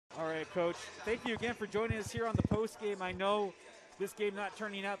Coach. Thank you again for joining us here on the post game. I know this game not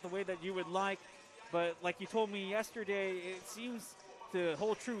turning out the way that you would like, but like you told me yesterday, it seems to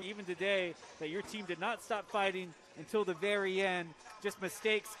hold true even today that your team did not stop fighting until the very end. Just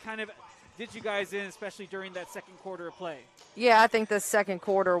mistakes kind of did you guys in, especially during that second quarter of play. Yeah, I think the second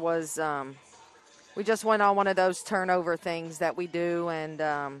quarter was we just went on one of those turnover things that we do, and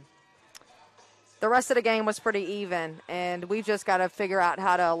the rest of the game was pretty even, and we've just got to figure out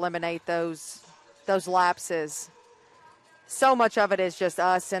how to eliminate those lapses. So much of it is just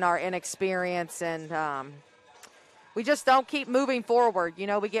us and our inexperience, and we just don't keep moving forward. You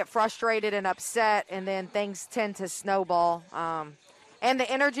know, we get frustrated and upset, and then things tend to snowball. And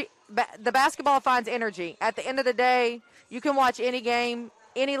the energy, the basketball finds energy. At the end of the day, you can watch any game,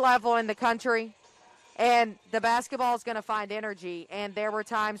 any level in the country, and the basketball is going to find energy. And there were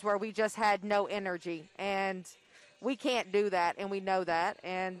times where we just had no energy, and we can't do that, and we know that.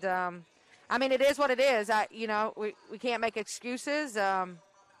 And, I mean, it is what it is. We can't make excuses. The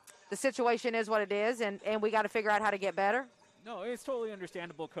situation is what it is, and we got to figure out how to get better. No, it's totally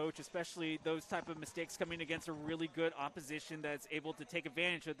understandable, Coach, especially those type of mistakes coming against a really good opposition that's able to take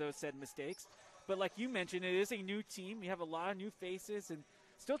advantage of those said mistakes. But like you mentioned, it is a new team. You have a lot of new faces and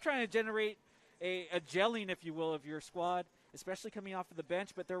still trying to generate a gelling, if you will, of your squad, especially coming off of the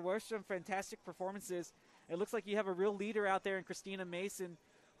bench. But there were some fantastic performances. It looks like you have a real leader out there in Christina Mason,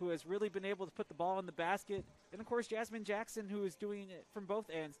 who has really been able to put the ball in the basket. And, of course, Jasmine Jackson, who is doing it from both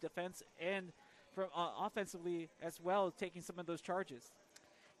ends, defense and from offensively as well, taking some of those charges.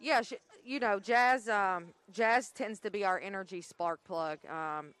 Yeah, Jazz tends to be our energy spark plug,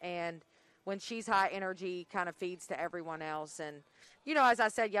 and when she's high energy, kind of feeds to everyone else. And, you know, as I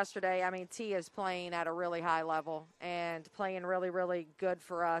said yesterday, I mean, T is playing at a really high level and playing really, really good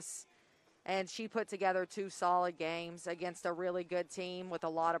for us. And she put together 2 solid games against a really good team with a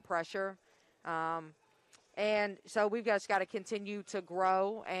lot of pressure. And so we've just got to continue to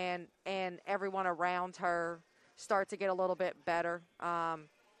grow and everyone around her start to get a little bit better.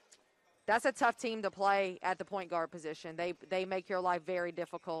 That's a tough team to play at the point guard position. They make your life very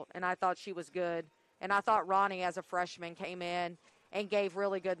difficult, and I thought she was good. And I thought Ronnie, as a freshman, came in and gave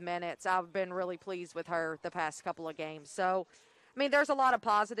really good minutes. I've been really pleased with her the past couple of games. So, I mean, there's a lot of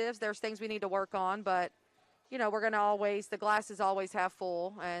positives. There's things we need to work on, but you know, we're going to always, the glass is always half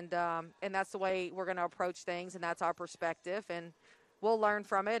full, and that's the way we're going to approach things, and that's our perspective, and we'll learn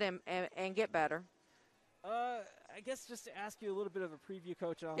from it and get better. I guess just to ask you a little bit of a preview,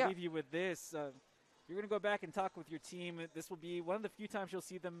 Coach, and I'll leave you with this. You're going to go back and talk with your team. This will be one of the few times you'll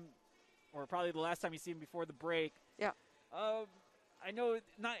see them, or probably the last time you see them before the break. Yeah. I know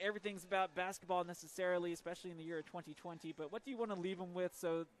not everything's about basketball necessarily, especially in the year of 2020, but what do you want to leave them with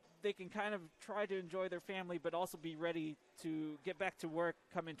so they can kind of try to enjoy their family but also be ready to get back to work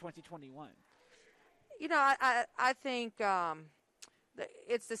come in 2021? You know, I think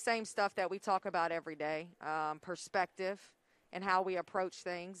it's the same stuff that we talk about every day, perspective and how we approach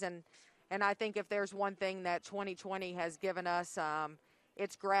things. And I think if there's one thing that 2020 has given us,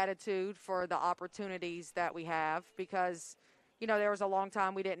 it's gratitude for the opportunities that we have, because, you know, there was a long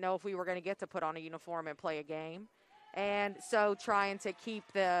time we didn't know if we were going to get to put on a uniform and play a game. And so trying to keep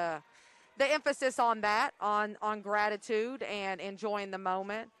the emphasis on that, on gratitude and enjoying the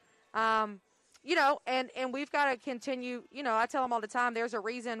moment. You know, and we've got to continue. You know, I tell them all the time, there's a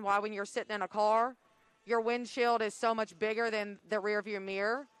reason why when you're sitting in a car, your windshield is so much bigger than the rearview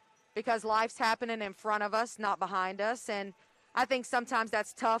mirror, because life's happening in front of us, not behind us. And I think sometimes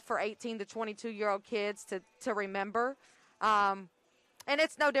that's tough for 18 to 22-year-old kids to remember. And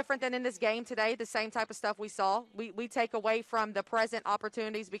it's no different than in this game today, the same type of stuff we saw. We take away from the present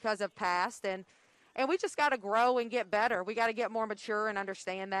opportunities because of past, and we just got to grow and get better. We got to get more mature and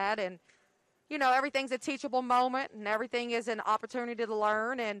understand that. And, you know, everything's a teachable moment, and everything is an opportunity to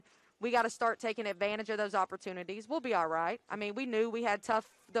learn, and we got to start taking advantage of those opportunities. We'll be all right. I mean, we knew we had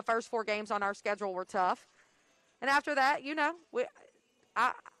the first 4 games on our schedule were tough. And after that, you know,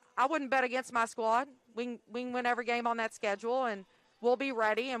 I wouldn't bet against my squad. We can win every game on that schedule, and we'll be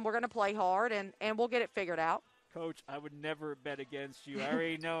ready, and we're going to play hard, and we'll get it figured out. Coach, I would never bet against you. I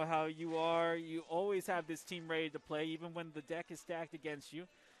already know how you are. You always have this team ready to play, even when the deck is stacked against you.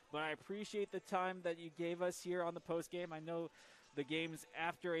 But I appreciate the time that you gave us here on the postgame. I know the games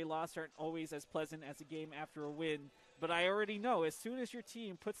after a loss aren't always as pleasant as a game after a win. But I already know as soon as your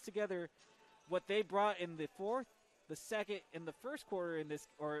team puts together what they brought in the fourth, the second, in the first quarter in this,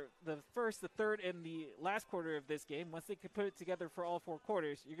 or the first, the third, and the last quarter of this game, once they can put it together for all 4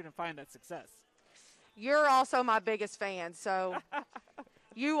 quarters, you're going to find that success. You're also my biggest fan, so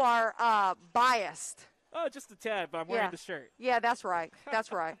you are biased. Oh, just a tad, but I'm wearing the shirt. Yeah, that's right.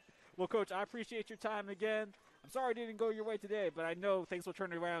 That's right. Well, Coach, I appreciate your time again. I'm sorry it didn't go your way today, but I know things will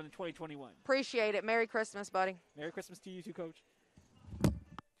turn around in 2021. Appreciate it. Merry Christmas, buddy. Merry Christmas to you too, Coach.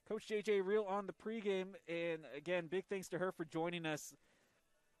 Coach J.J. Riehl on the pregame, and again, big thanks to her for joining us.